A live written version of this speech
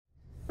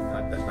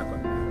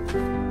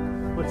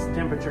the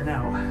temperature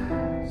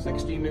now?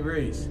 16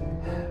 degrees.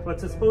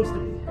 What's it supposed to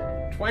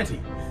be? 20.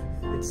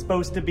 It's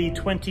supposed to be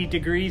 20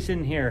 degrees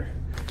in here.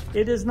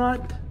 It is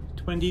not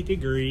 20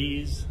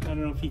 degrees. I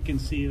don't know if you can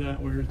see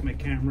that. Where's my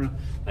camera?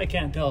 I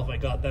can't tell if I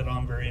got that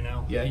on very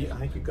now. Yeah, I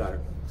think you got it.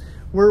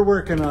 We're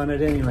working on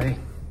it anyway.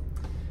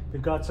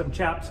 We've got some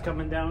chaps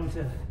coming down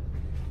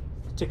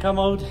to come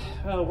out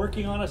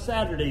working on a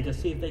Saturday to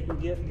see if they can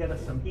get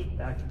us some heat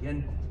back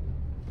again.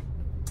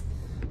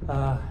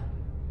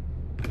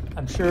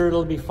 I'm sure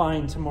it'll be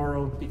fine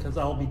tomorrow because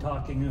I'll be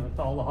talking with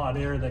all the hot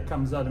air that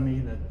comes out of me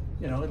that,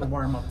 you know, it'll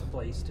warm up the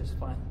place just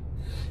fine.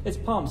 It's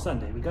Palm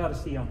Sunday. We got to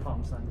see on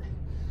Palm Sunday.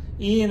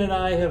 Ian and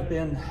I have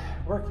been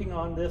working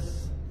on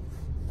this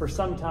for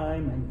some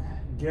time, and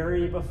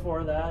Gary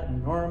before that,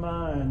 and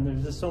Norma, and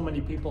there's just so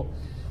many people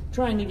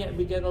trying to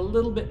get a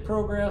little bit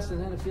progress,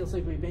 and then it feels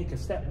like we make a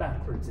step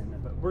backwards in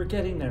it, but we're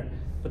getting there.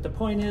 But the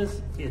point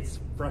is, it's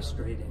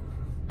frustrating.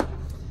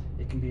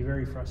 It can be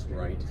very frustrating.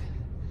 Right.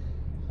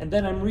 And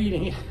then I'm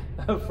reading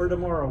for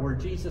tomorrow where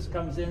Jesus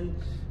comes in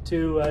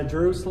to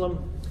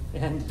Jerusalem,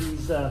 and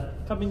he's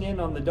coming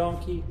in on the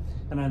donkey,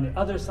 and on the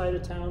other side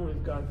of town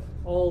we've got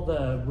all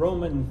the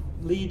Roman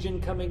legion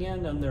coming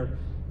in on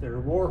their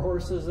war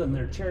horses and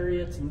their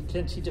chariots, and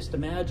can't you just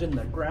imagine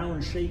the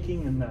ground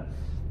shaking and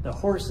the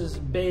horses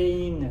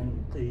baying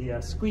and the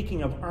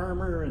squeaking of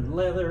armor and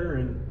leather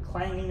and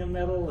clanging of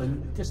metal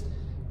and just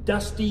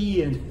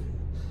dusty,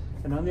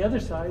 and on the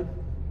other side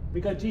we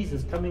got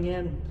Jesus coming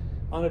in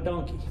on a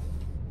donkey,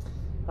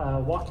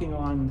 walking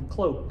on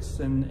cloaks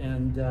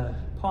and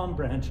palm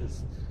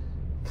branches,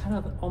 kind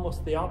of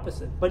almost the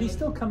opposite, but he's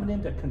still coming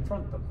in to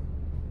confront them.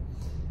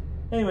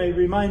 Anyway,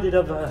 reminded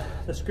of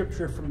the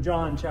scripture from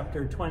John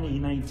chapter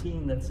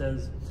 20:19 that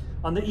says,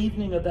 on the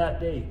evening of that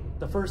day,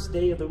 the first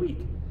day of the week,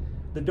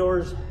 the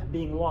doors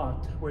being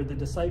locked where the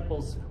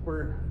disciples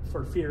were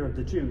for fear of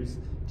the Jews,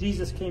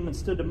 Jesus came and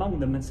stood among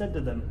them and said to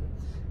them,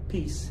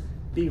 peace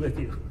be with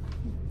you.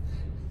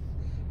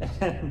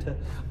 And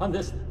on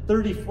this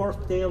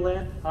 34th day of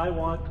Lent, I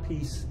want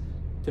peace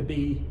to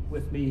be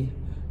with me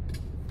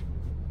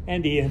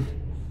and Ian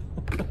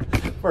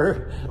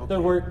for the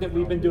work that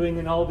we've been doing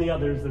and all the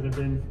others that have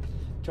been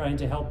trying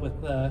to help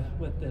with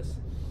this.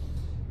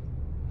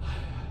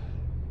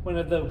 One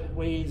of the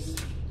ways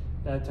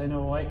that I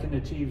know I can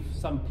achieve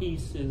some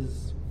peace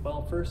is,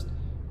 well, first,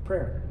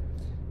 prayer.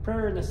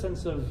 Prayer in the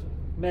sense of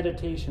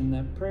meditation,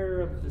 that prayer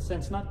of the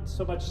sense not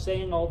so much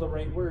saying all the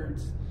right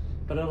words,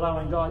 but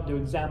allowing God to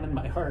examine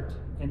my heart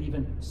and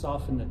even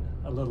soften it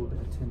a little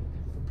bit and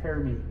prepare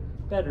me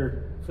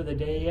better for the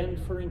day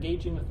and for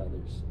engaging with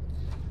others.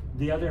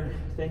 The other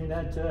thing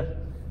that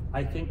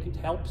I think it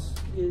helps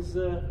is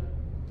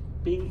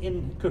being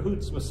in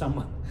cahoots with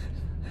someone,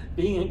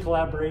 being in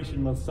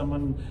collaboration with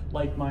someone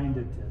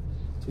like-minded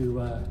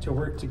to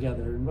work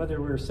together. And whether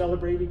we're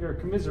celebrating or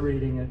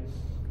commiserating it,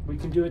 we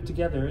can do it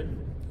together.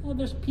 And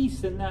there's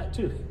peace in that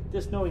too,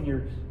 just knowing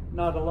you're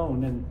not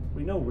alone, and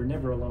we know we're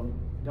never alone.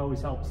 It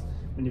always helps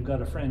when you've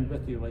got a friend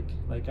with you,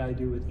 like I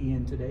do with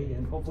Ian today,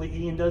 and hopefully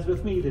Ian does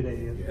with me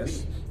today.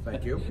 Yes,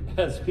 thank you.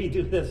 As we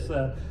do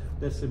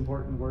this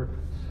important work.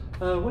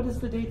 What is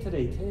the date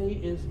today? Today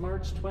is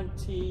March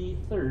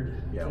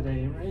 23rd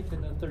today, right?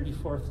 And the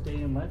 34th day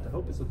in Lent. I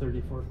hope it's the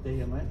 34th day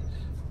in Lent.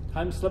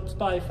 Time slips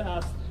by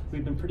fast.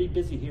 We've been pretty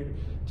busy here.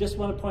 Just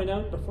want to point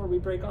out before we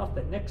break off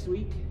that next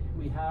week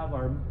we have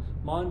our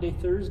Maundy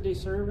Thursday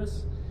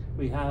service.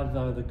 We have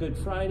the Good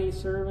Friday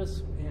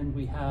service, and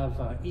we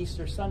have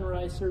Easter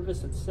sunrise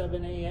service at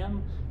 7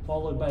 a.m.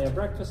 followed by a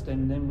breakfast,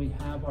 and then we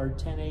have our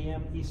 10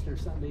 a.m. Easter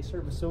Sunday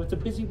service. So it's a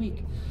busy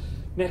week.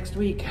 Next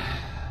week,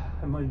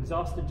 I'm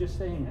exhausted just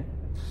saying it.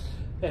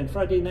 And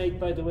Friday night,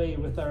 by the way,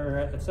 with our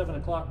at 7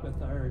 o'clock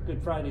with our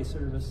Good Friday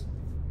service,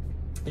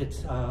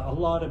 it's a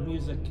lot of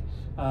music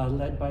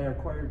led by our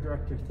choir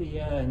director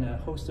Thea and a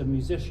host of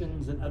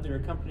musicians and other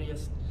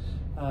accompanists.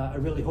 I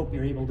really hope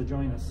you're able to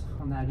join us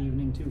on that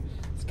evening too.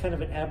 It's kind of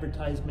an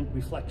advertisement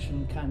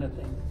reflection kind of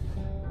thing.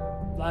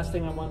 Last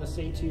thing I want to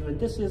say to you, and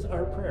this is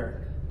our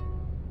prayer.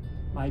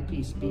 My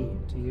peace be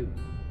to you.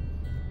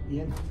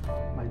 Ian,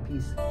 my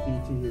peace be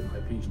to you. My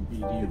peace be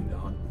to you,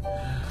 Don.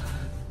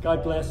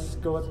 God bless,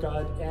 go with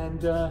God,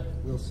 and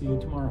we'll see you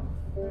tomorrow.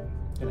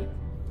 Good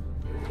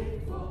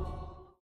night.